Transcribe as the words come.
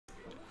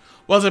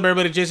What's up,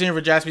 everybody? Jason here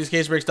for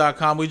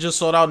JaspysCaseBreaks.com. We just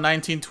sold out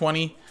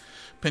 1920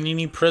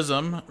 Panini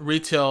Prizm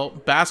Retail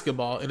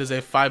Basketball. It is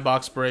a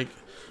 5-box break.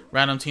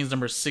 Random teams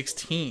number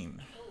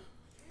 16.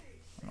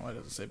 I don't know why it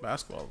doesn't say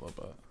basketball,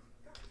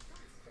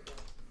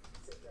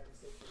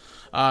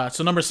 but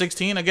so number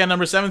 16. Again,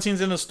 number 17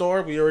 is in the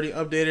store. We already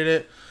updated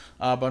it,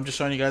 but I'm just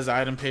showing you guys the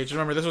item page.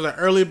 Remember, this was an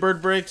early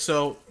bird break,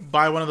 so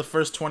buy one of the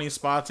first 20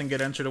 spots and get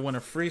entered to win a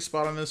free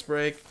spot on this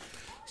break.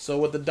 So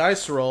with the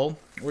dice roll,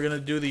 we're going to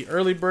do the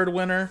early bird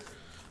winner,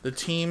 the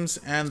teams,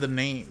 and the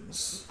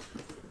names.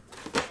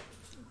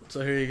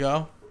 So here you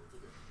go.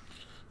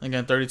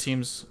 Again, 30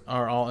 teams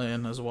are all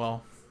in as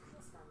well.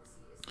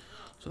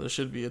 So there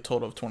should be a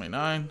total of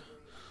 29.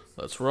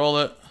 Let's roll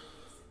it.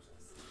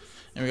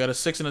 And we got a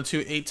 6 and a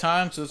 2 8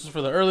 times. So this is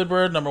for the early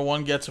bird. Number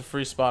 1 gets a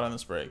free spot on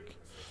this break.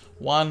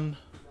 1,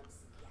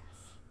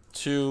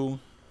 2,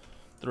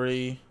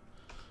 3,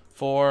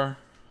 4,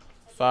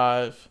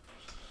 5,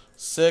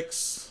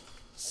 6,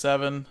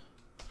 7,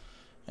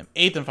 and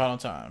 8th and final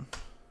time.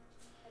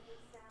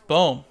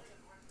 Boom.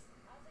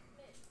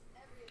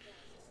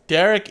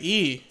 Derek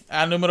E.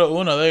 At numero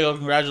uno. There you go.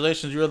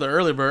 Congratulations. You're the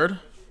early bird.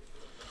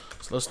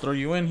 So let's throw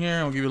you in here.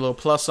 And we'll give you a little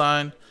plus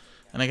sign.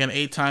 And again,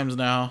 8 times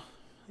now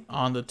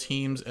on the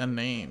teams and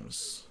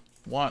names.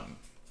 1,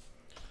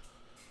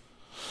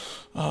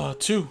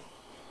 2,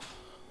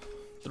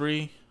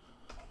 3,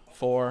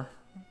 4,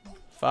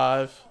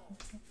 5,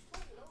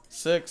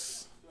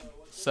 6,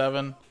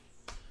 7,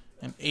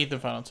 and 8th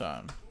and final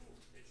time.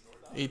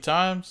 8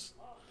 times.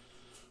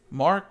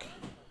 Mark.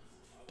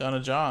 Down to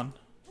John.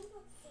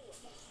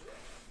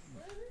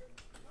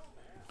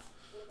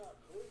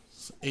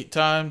 8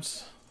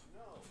 times.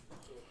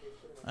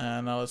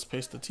 And now let's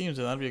paste the teams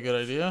in. That'd be a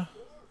good idea.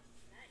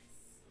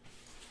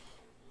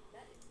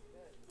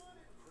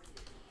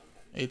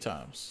 8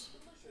 times.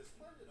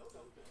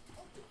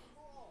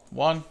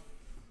 1,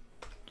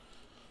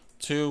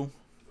 2,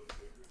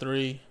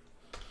 3,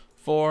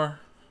 4,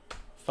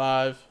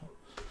 5,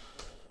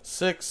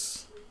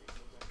 6,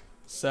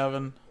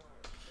 7,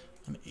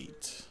 and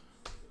 8.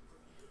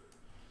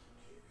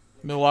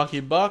 Milwaukee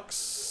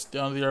Bucks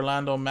down to the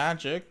Orlando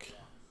Magic.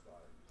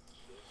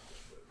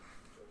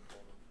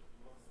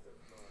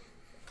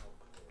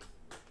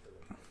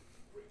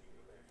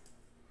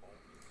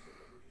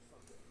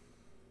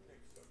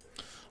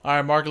 All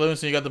right, Mark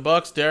Livingston, you got the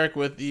Bucks. Derek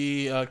with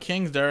the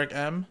Kings. Derek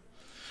M.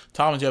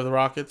 Thomas, you have the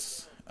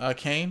Rockets.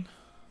 Kane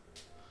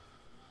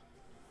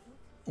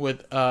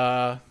with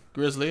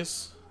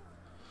Grizzlies.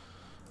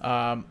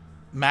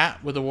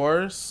 Matt with the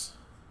Warriors.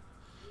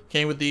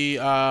 Kane with the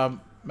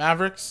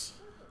Mavericks.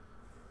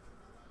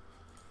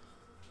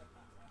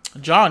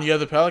 John, you have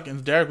the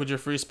Pelicans. Derek with your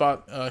free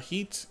spot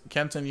Heat.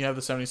 Kenton, you have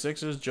the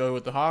 76ers. Joey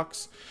with the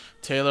Hawks.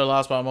 Taylor,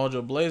 Lost Spot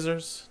Mojo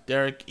Blazers.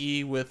 Derek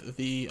E with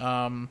the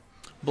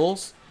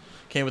Bulls.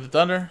 Kane with the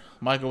Thunder.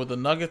 Michael with the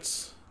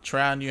Nuggets.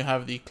 Tran, you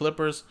have the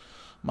Clippers.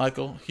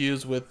 Michael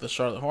Hughes with the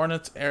Charlotte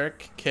Hornets.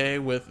 Eric K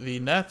with the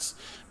Nets.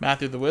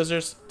 Matthew with the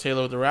Wizards.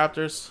 Taylor with the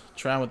Raptors.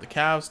 Tran with the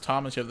Cavs.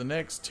 Thomas, you have the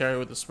Knicks. Terry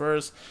with the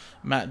Spurs.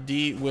 Matt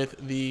D with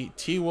the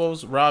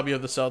T-Wolves. Rob, you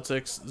have the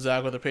Celtics.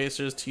 Zach with the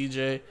Pacers.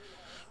 TJ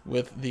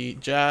with the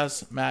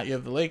Jazz. Matt, you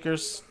have the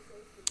Lakers.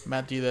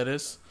 Matt D, that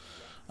is.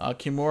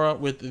 Kimura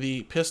with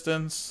the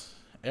Pistons.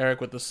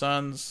 Eric with the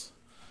Suns.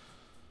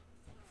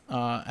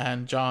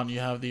 And John, you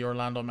have the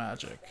Orlando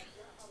Magic.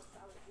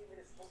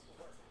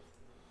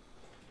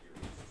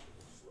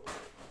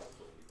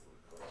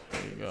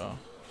 There you go.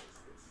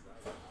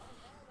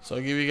 So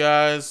I'll give you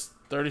guys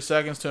 30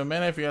 seconds to a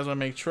minute if you guys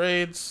want to make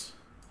trades.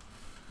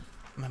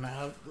 And then I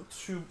have the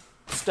 2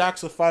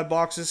 stacks of 5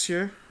 boxes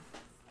here.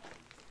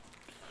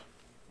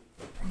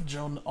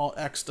 Joe all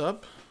X'd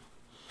up.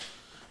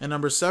 And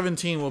number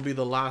 17 will be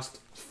the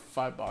last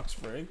 5-box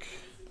break.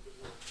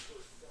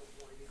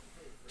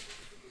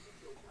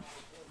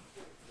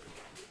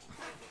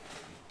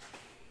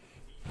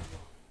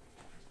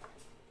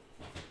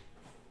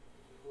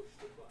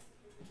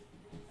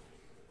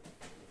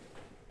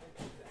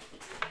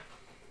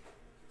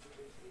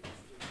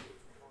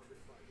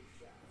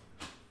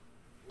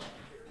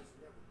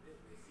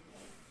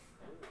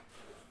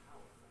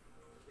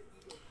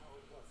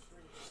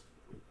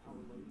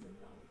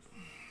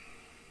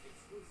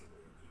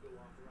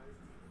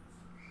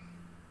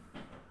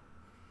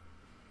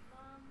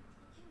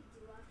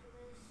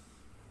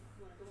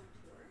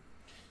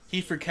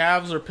 Heat for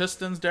Cavs or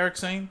Pistons, Derek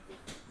saying?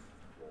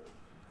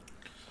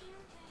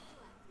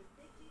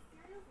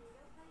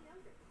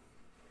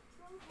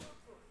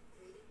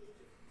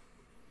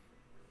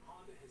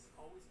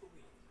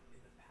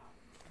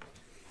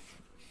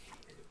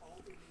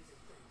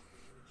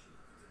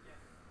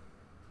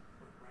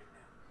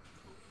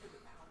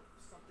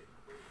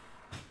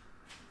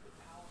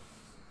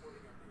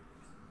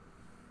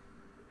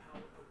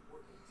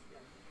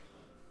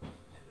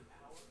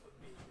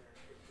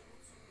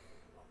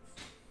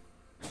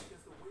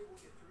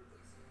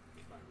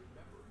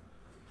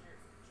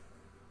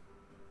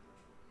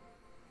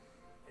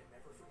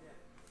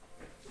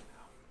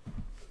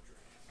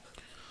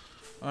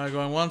 All right,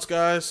 going once,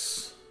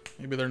 guys.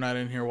 Maybe they're not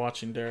in here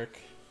watching Derek.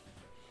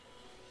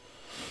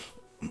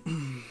 Alright,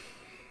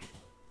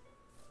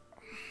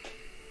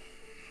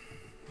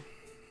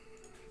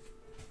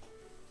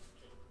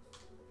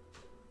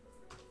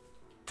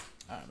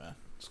 man.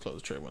 Let's close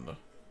the trade window.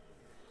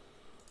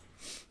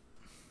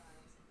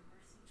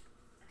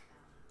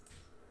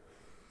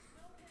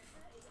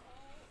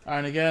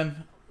 Alright,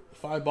 again,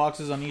 5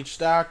 boxes on each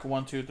stack.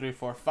 1, 2, 3,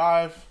 4,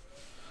 5.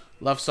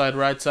 Left side,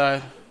 right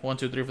side. 1,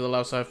 2, 3 for the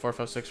left side. 4,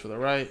 5, 6 for the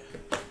right.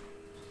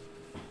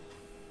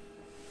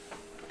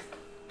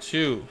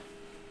 2.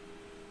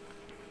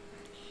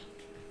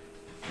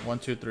 1,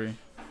 2, 3.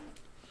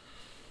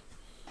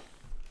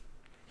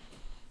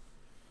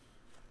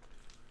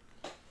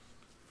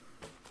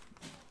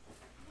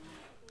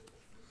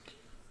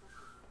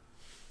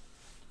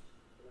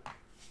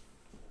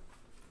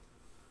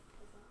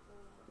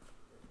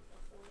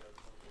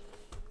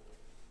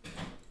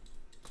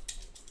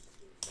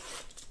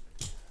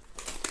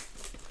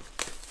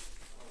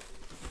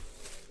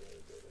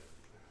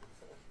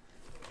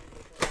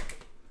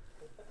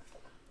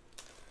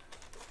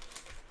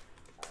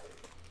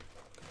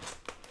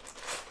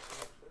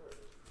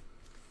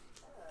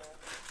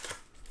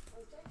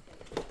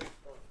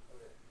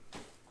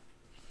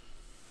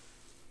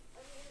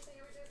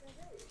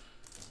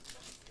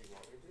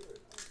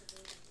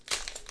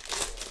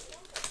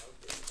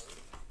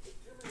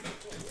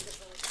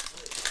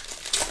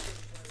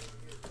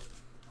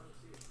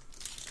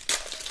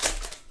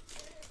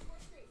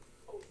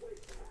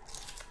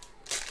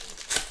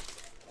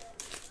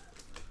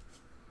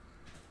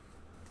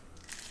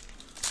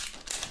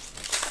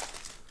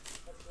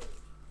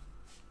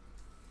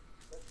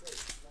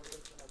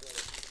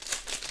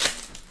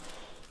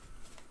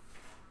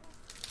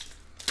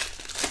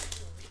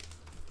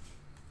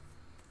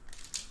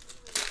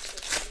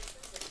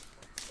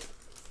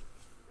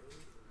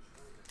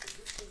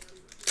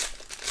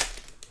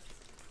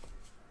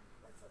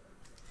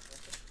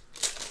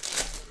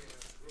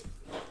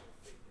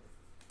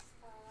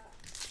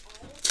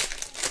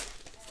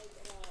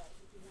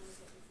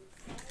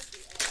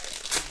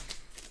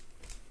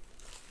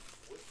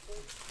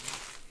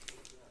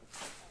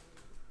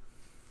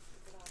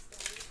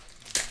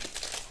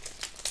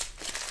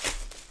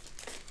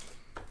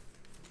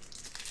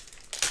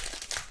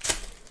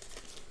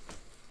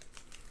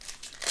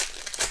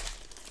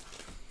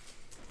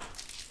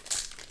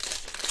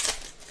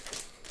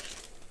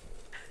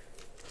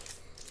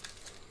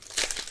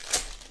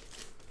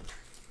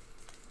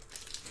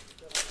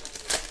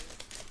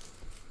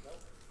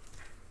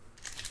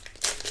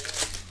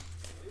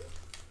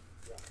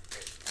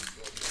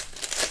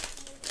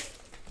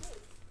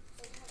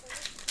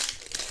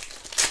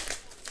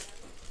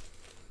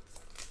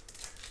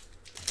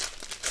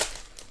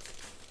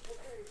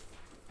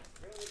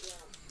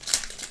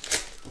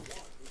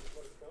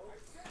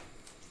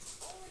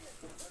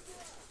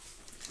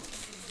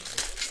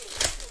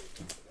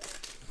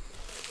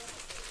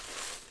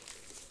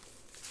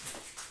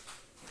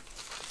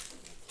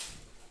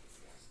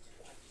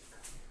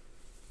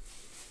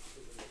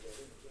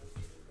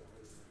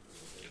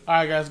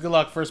 Alright, guys. Good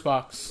luck. First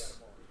box.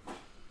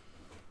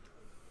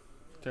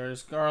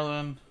 Darius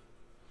Garland.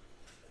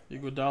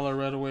 Iguodala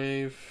Red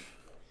Wave.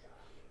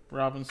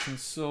 Robinson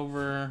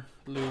Silver.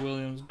 Lou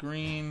Williams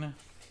Green.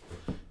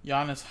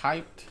 Giannis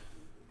Hyped.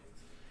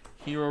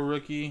 Hero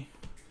Rookie.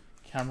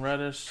 Cam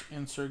Reddish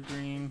Insert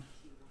Green.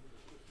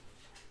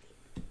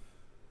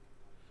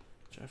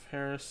 Jeff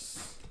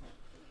Harris.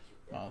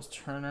 Miles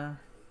Turner.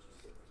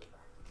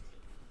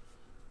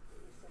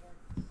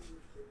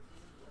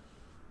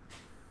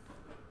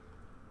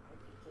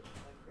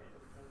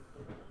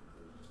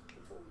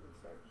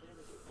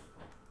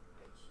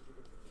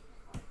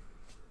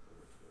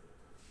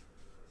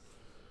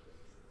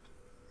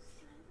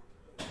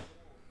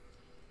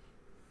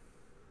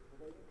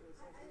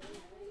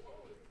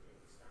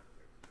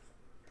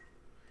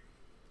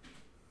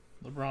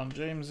 LeBron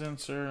James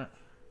insert.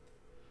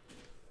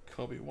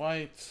 Kobe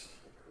White.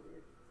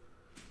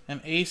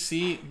 And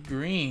AC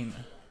Green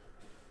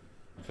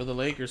for the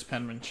Lakers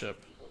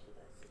penmanship.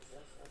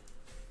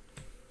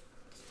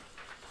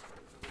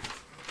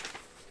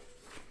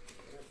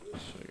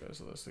 Show you guys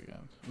the list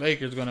again.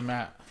 Lakers going to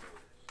Matt.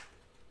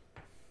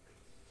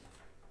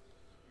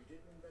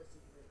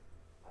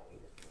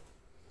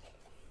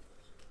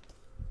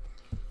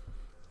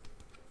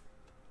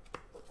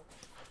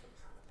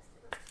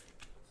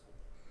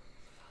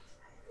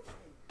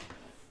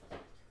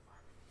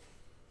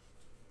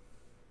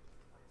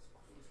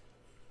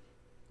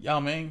 Yao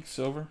Ming,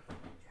 silver.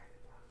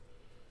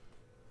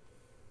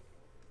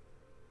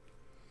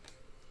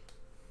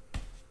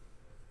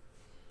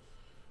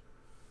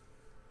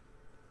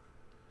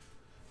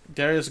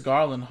 Darius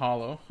Garland,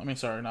 hollow. I mean,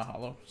 sorry, not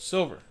hollow.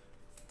 Silver.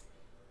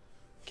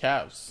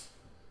 Cavs.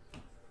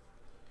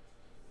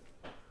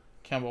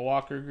 Kemba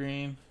Walker,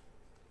 green.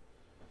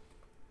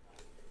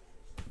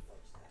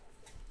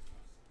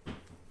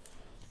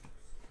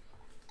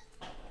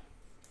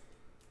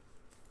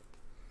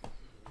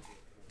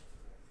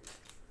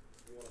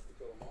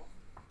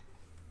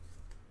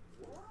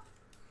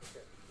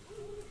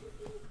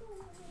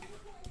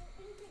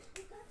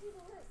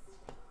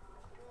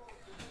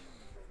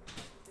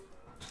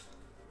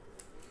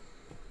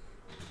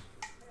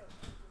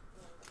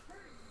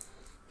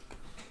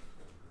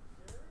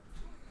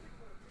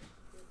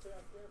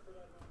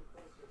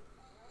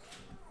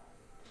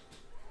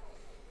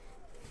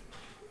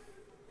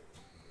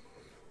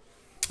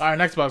 All right,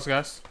 next box,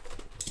 guys.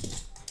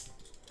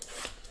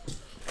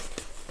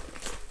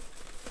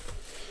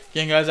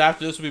 Again, guys,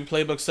 after this will be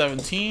Playbook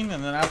 17,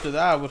 and then after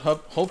that, I would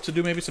hope to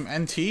do maybe some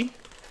NT.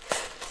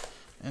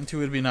 NT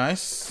would be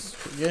nice.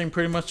 We're getting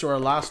pretty much to our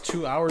last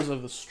 2 hours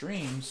of the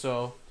stream,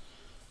 so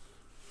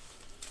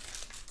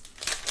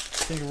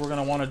I think if we're going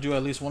to want to do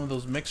at least one of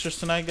those mixers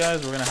tonight, guys,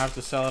 we're going to have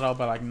to sell it out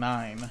by like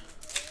 9,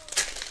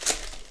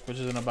 which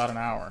is in about an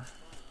hour.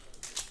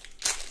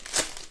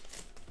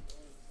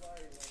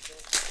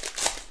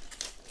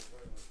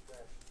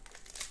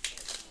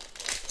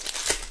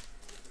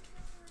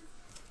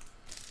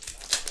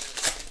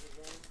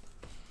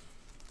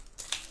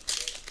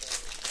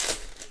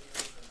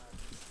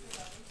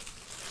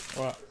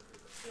 What?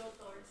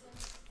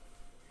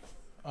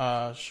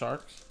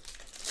 Sharks.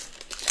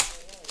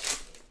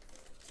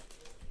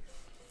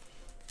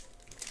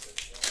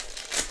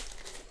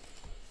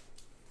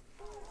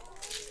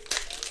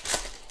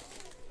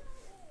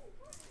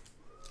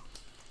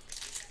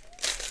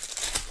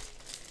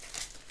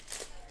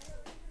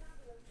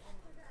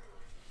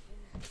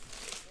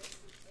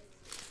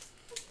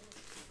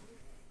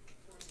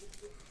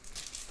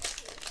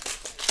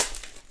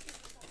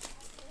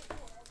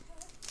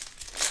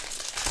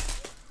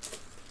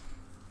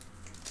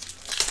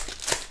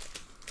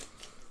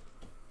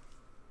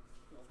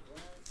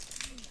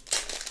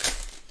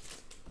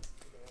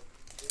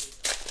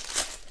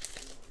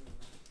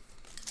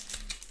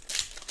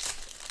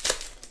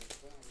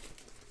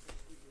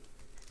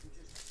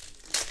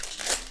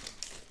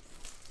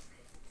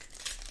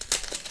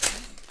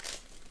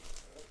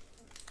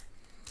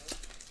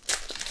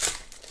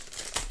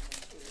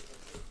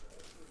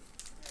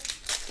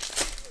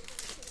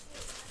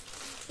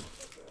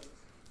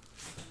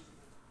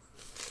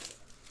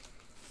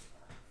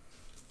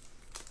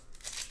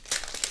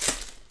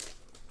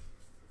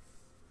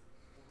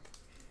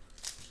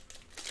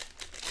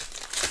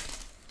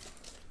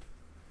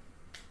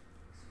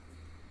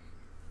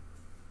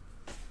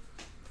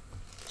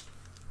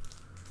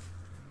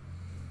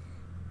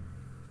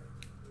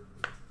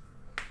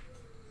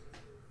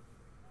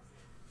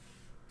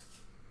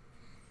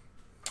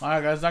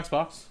 Alright, guys, next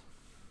box.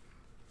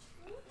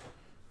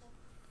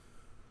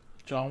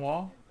 John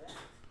Wall.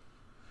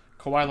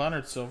 Kawhi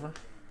Leonard, silver.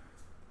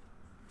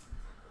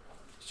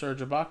 Serge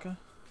Ibaka.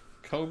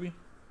 Kobe.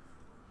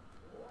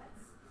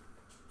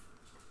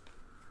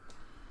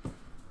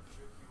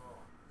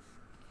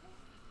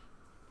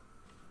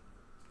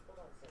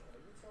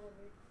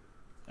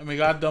 And we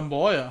got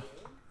Dumboya.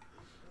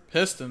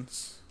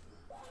 Pistons.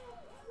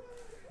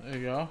 There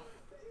you go.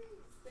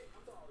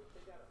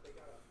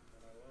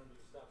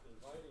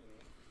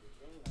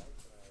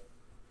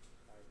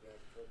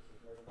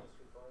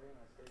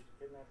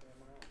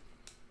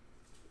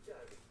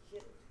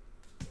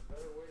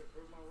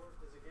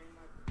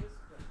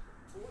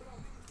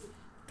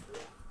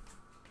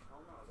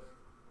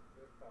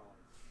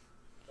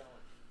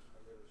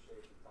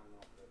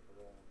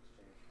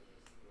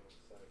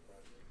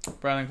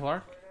 Brandon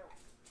Clark.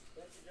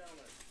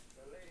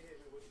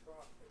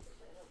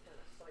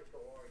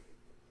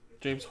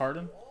 James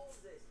Harden.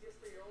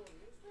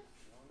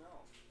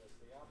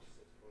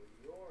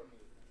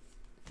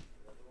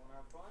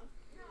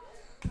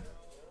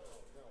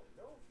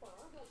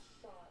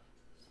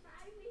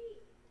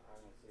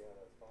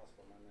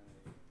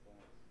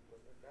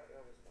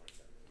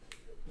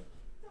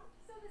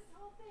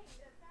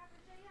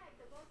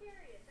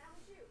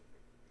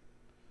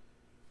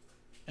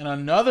 And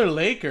another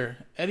Laker,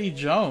 Eddie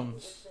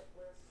Jones.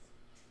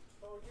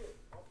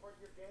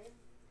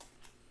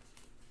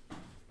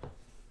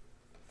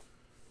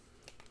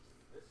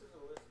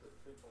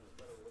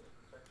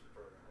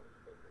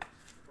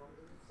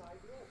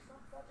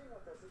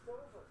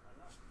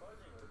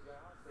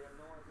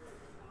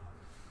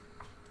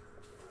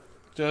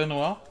 Jalen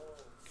Noel.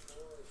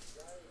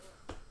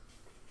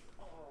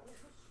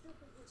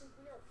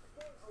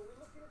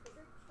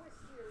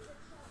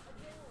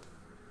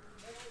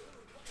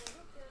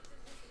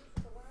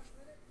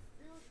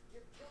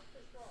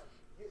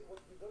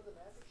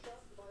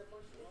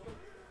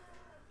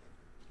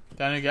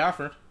 Danny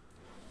Gafford.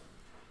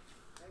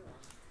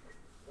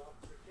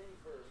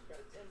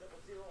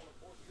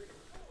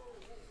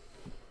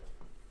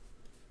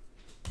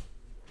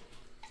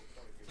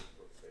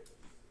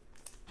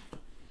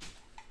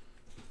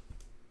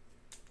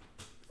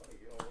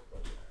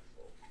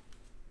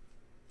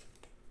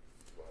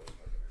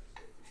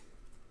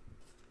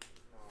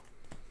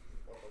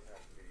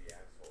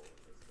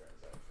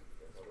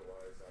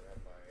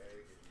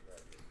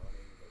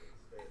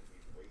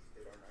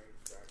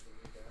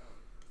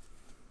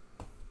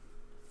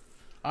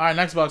 All right,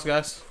 next box,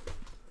 guys.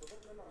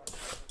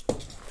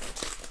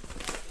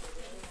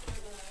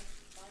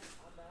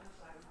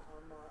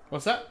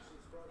 What's that?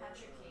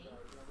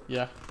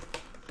 Yeah.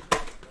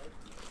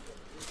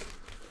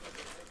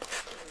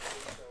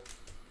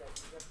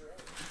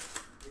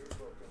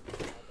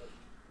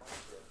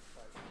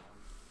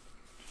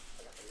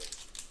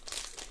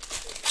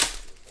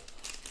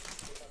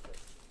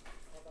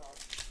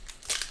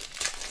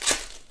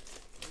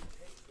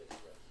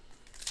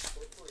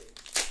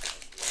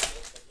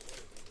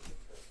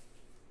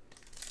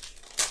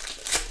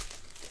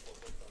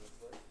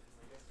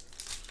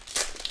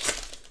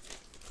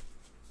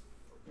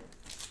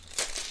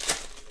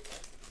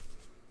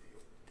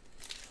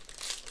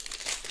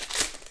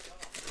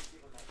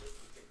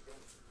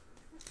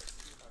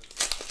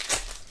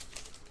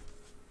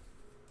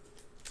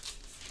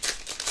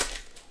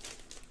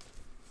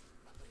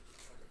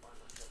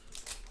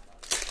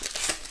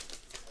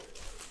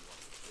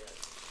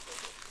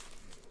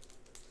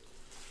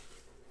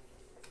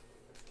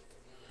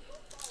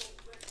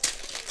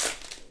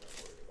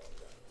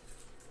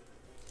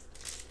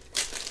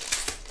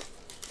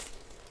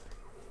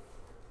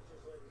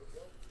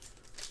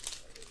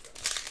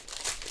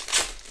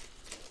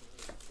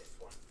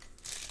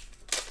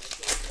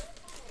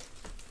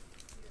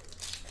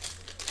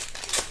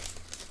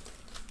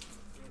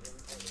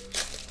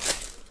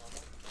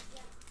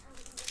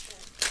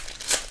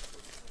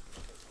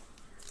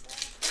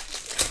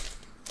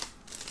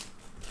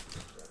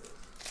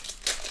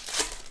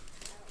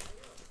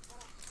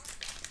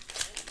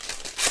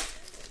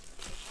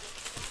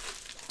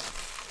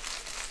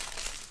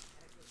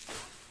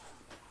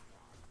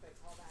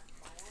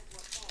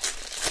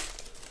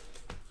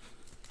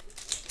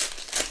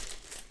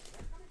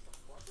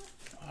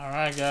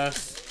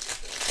 guys.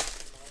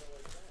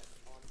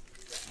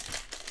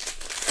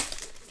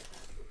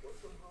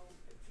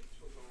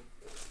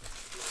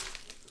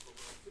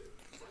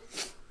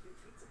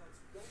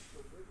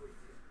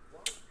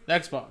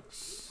 Next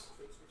box.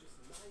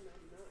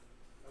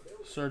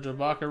 Serge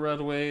Ibaka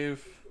Red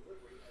Wave.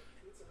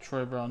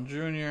 Troy Brown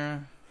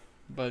Jr.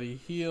 Buddy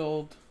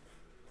Hield.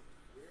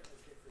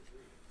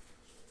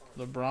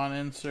 LeBron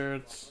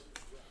inserts.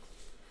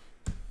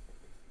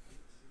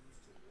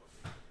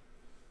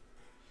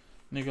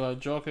 Nikola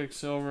Jokic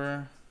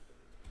silver.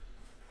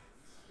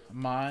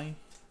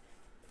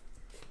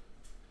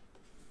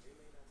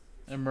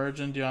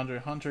 Emergent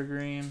DeAndre Hunter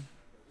green.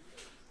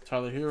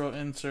 Tyler Hero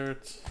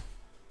inserts.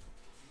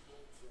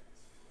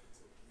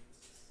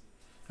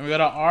 And we got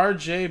a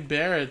RJ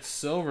Barrett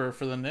silver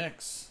for the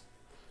Knicks.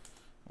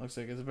 Looks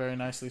like it's very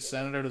nicely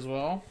centered as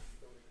well.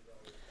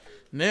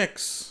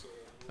 Knicks.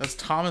 That's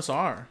Thomas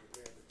R.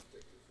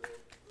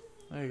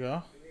 There you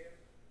go.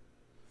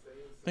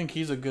 I think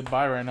he's a good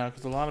buy right now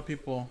because a lot of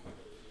people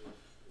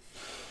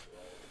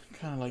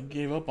kind of like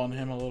gave up on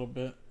him a little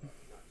bit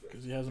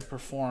because he hasn't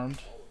performed.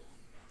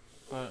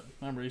 But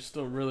remember, he's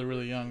still really,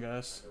 really young,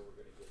 guys.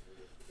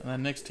 And that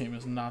Knicks team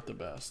is not the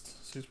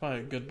best. So he's probably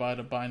a good buy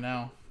to buy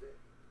now.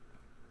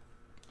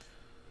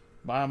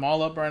 Buy them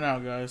all up right now,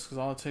 guys, because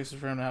all it takes is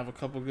for him to have a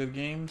couple good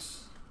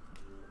games,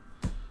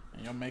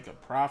 and you'll make a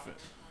profit.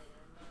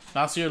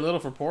 Nasir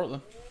Little for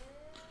Portland.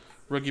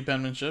 Rookie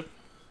penmanship.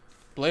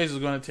 Blaze is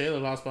going to Taylor,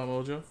 lost by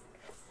Mojo.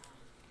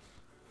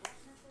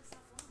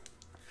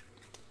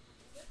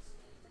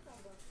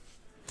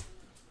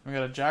 We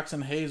got a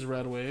Jackson Hayes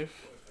Red Wave.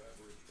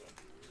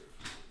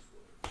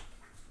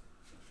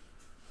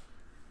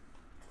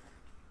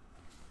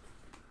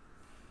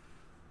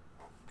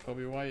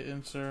 Kobe White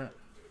insert.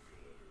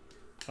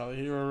 Tyler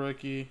Hero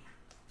rookie.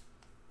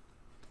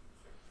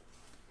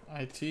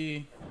 IT.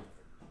 There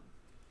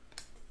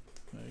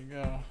you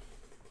go.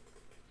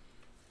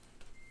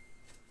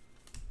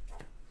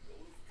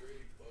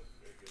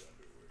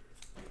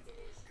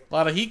 A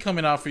lot of heat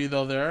coming out for you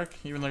though, Derek.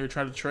 Even though you're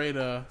trying to trade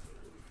the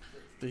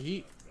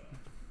Heat.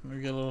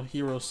 Maybe get a little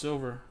Hero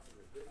silver.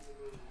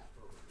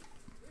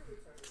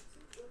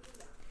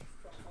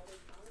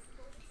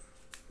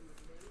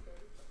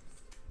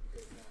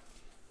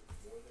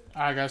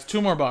 Alright guys,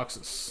 2 more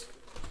boxes.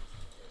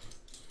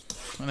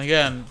 And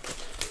again,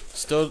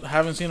 still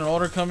haven't seen an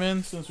order come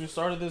in since we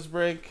started this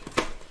break.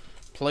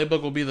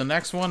 Playbook will be the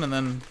next one, and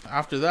then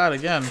after that,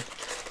 again,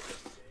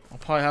 I'll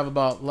probably have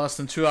about less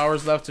than 2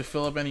 hours left to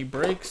fill up any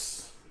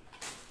breaks.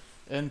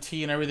 NT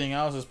and everything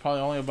else is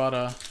probably only about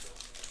a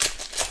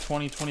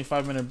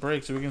 20-25 minute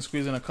break, so we can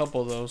squeeze in a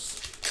couple of those.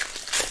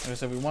 Like I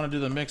said, if we want to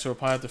do the mixer, we'll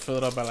probably have to fill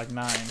it up by like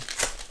 9.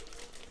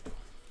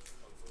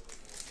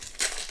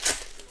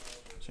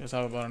 So you guys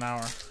have about an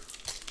hour.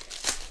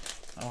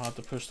 I don't have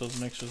to push those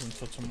mixers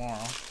until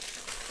tomorrow.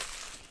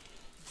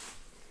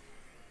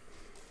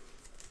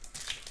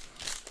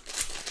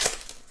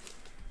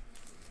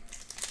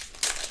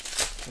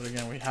 But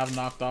again, we have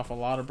knocked off a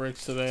lot of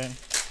breaks today.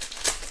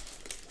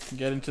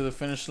 Getting to the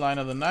finish line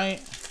of the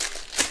night.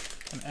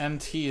 And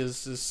NT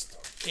is just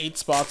 8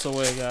 spots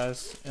away,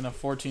 guys, in a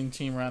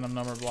 14-team random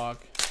number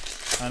block.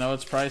 I know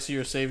it's pricey.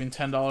 You're saving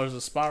 $10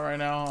 a spot right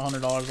now,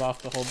 $100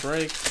 off the whole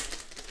break.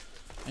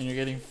 And you're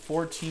getting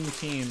 14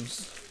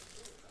 teams.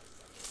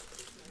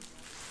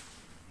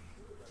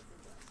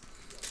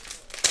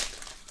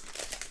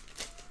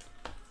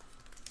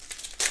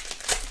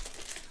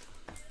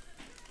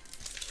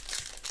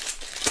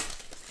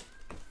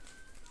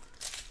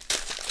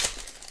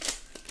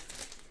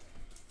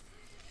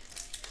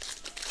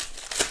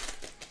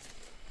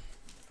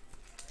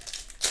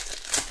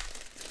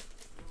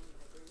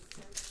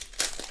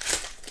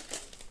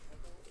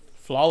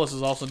 Flawless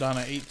is also down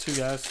at 8-2,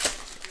 guys.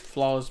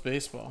 Flawless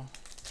baseball.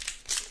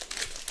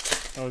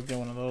 I always get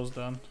one of those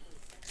done.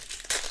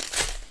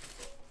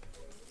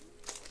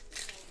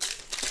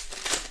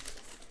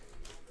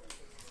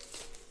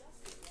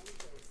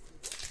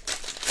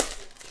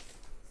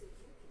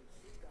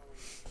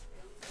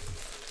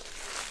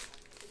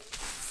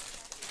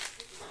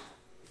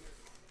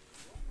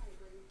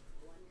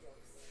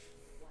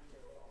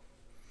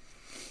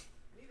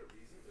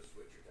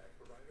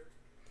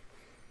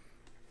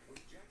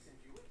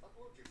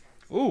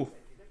 Ooh.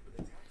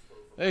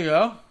 There you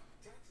go.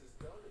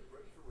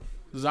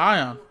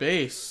 Zion,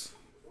 base.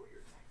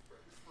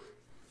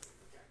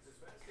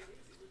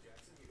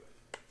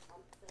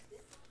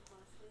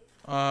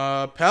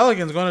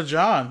 Pelicans going to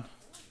John.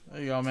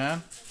 There you go,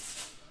 man.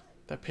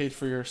 That paid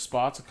for your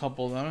spots, a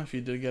couple of them, if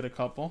you did get a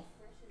couple.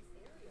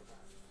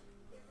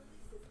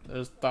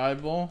 There's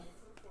Thibault.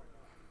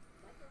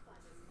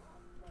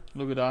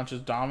 Luka Doncic's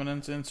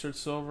dominance insert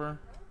silver.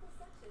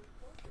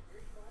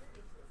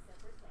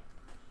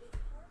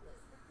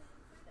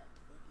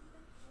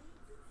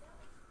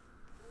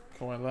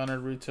 Kawhi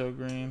Leonard retail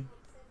green.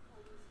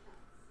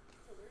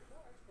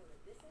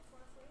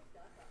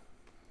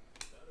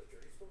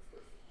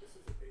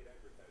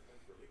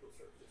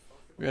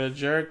 We got a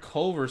Jarrett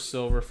Culver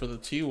silver for the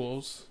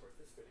T-Wolves.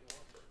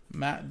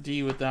 Matt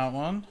D with that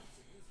one.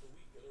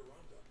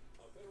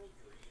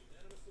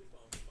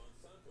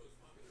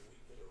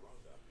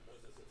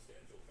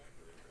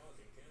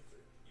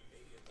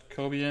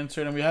 Kobe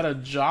insert, and we had a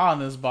jaw in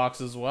this box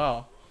as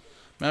well.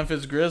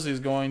 Memphis Grizzlies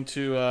going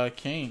to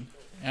Kane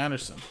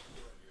Anderson.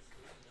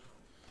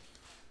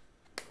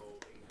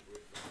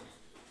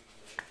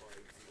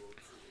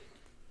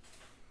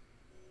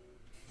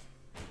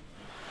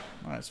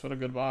 Nice, what a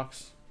good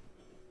box.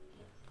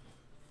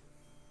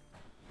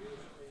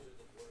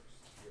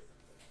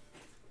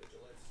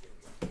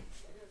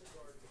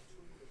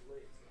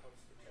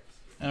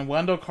 And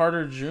Wendell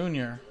Carter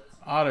Jr.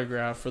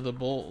 autograph for the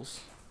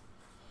Bulls.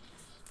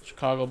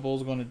 Chicago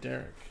Bulls going to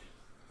Derek.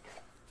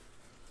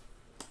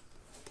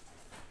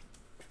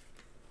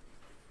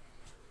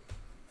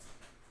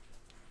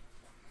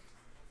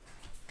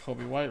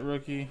 Kobe White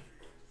rookie.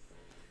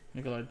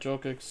 Nikola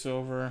Jokic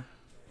silver.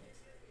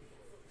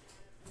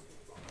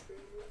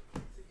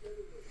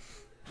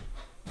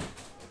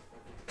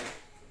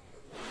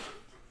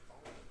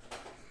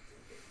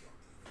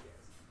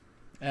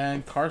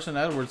 And Carson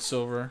Edwards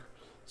silver.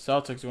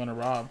 Celtics going to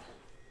Rob.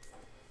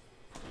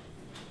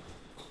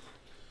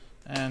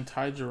 And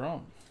Ty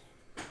Jerome.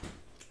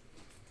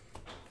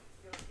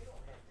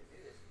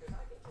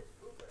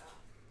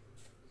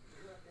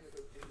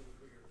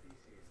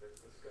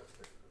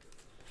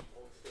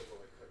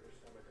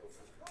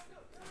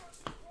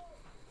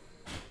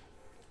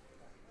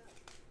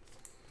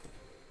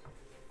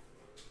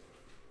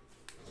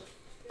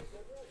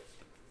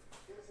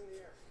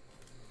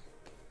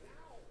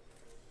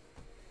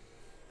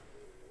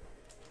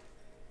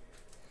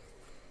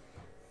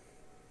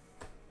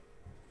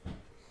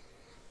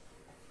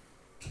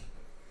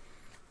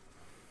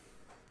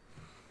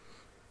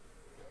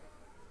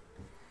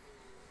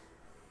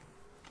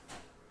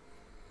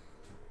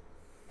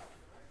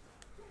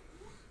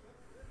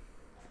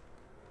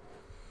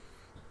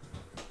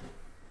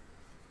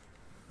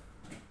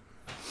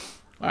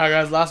 Alright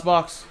guys, last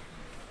box.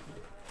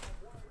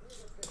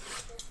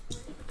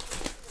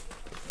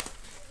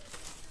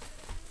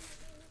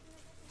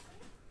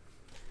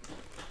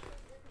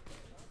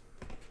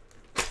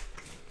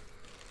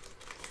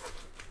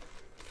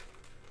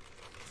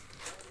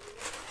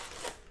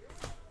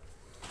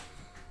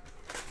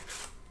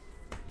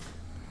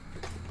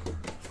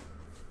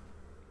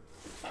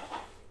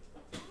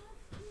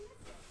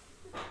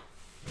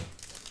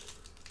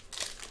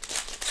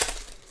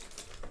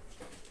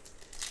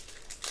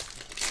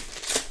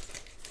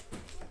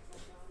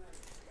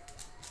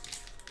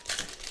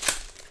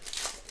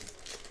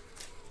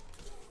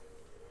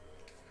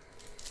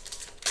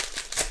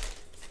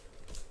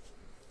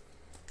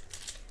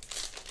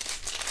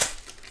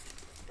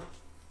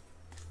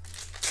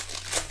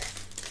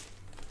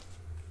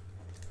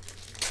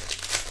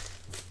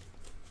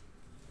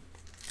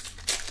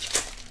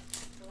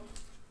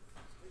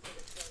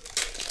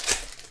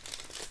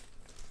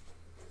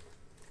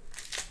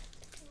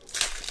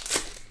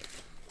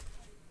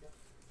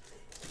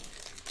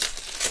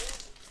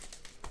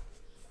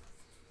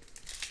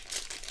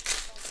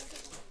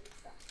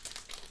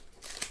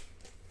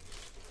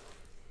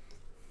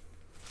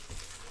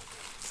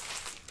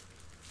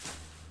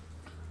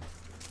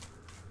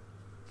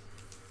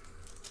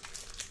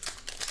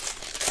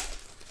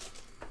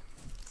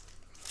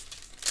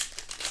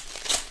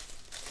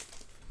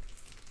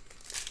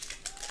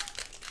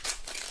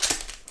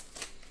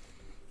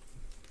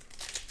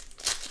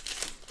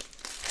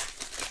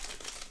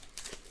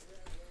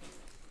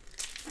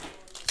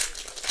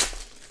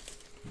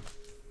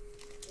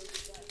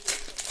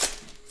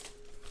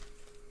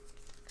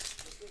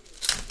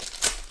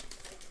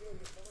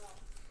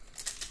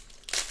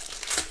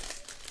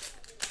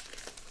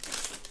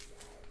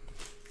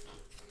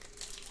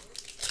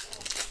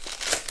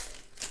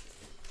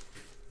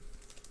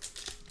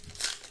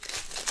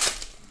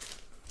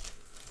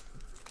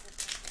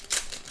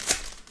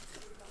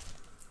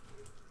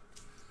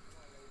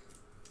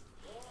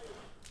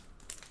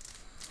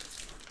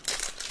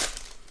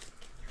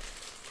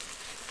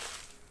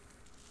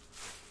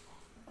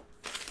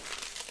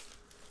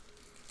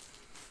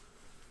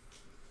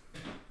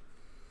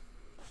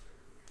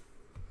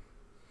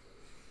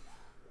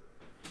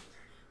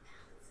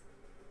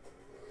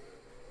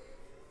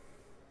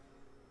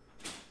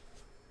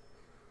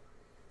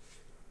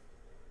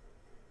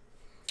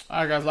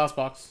 Alright guys, last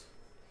box.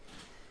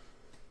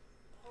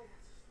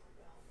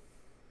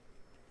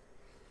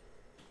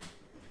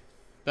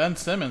 Ben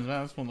Simmons,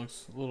 man, this one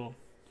looks a little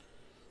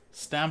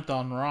stamped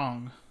on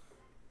wrong.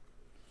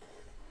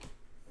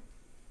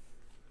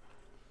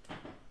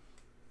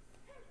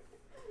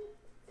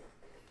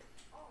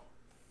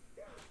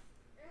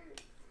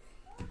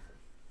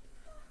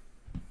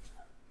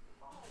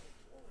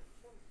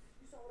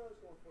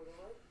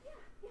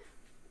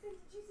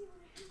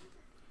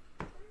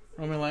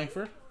 Roman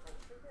Langford.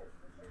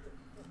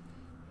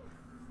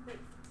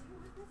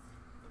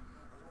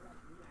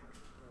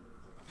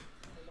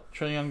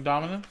 Trae Young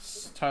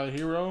dominance. Tyler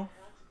Hero.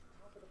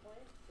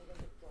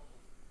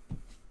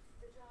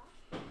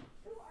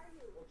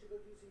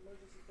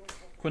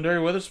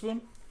 Quindary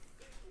Witherspoon.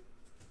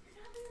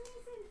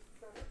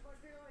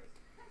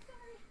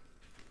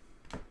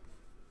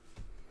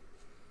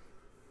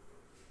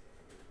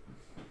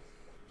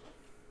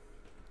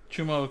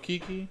 Chuma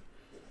Okiki.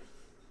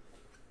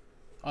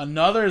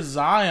 Another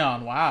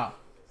Zion. Wow.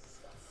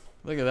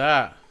 Look at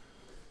that.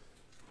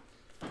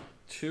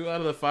 2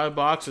 out of the 5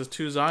 boxes,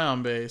 2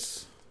 Zion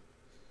base.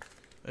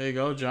 There you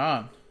go,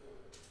 John.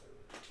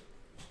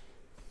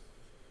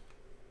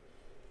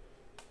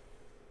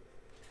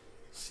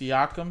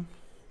 Siakam.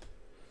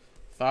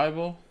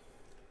 Thibault.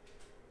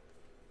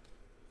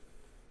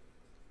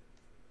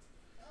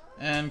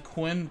 And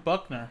Quinn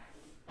Buckner.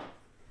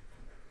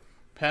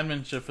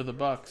 Penmanship for the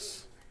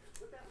Bucks.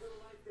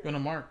 Gonna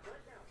mark.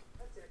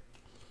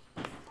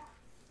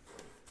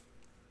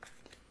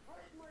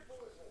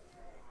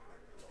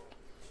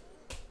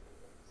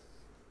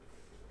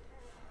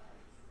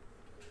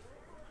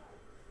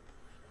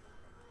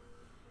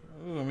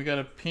 Ooh, and we got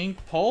a pink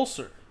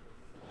pulsar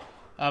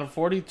out of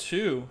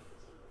 42.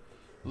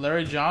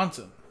 Larry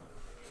Johnson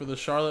for the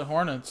Charlotte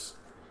Hornets.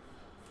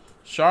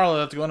 Charlotte,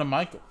 that's going to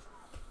Michael.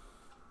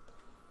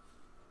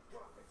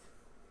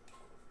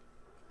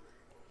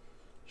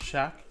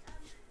 Shaq.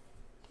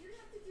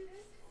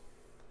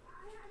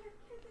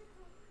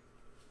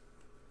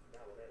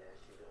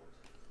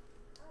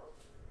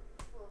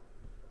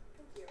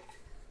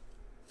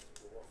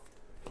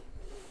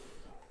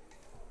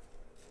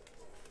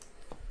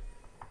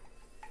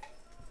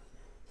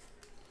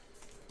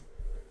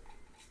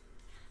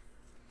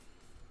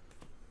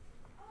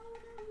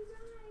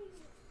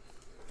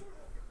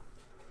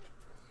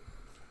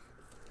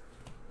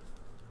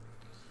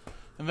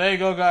 And there you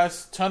go,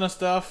 guys. Ton of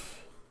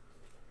stuff.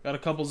 Got a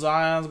couple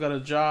Zions, got a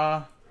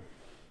Ja.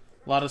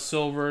 A lot of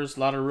silvers, a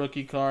lot of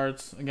rookie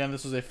cards. Again,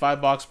 this is a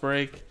 5-box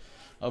break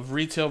of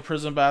retail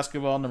Prizm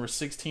basketball. Number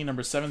 16,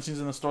 number 17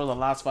 is in the store. The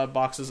last 5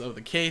 boxes of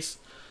the case.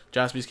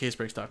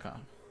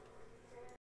 JaspysCaseBreaks.com.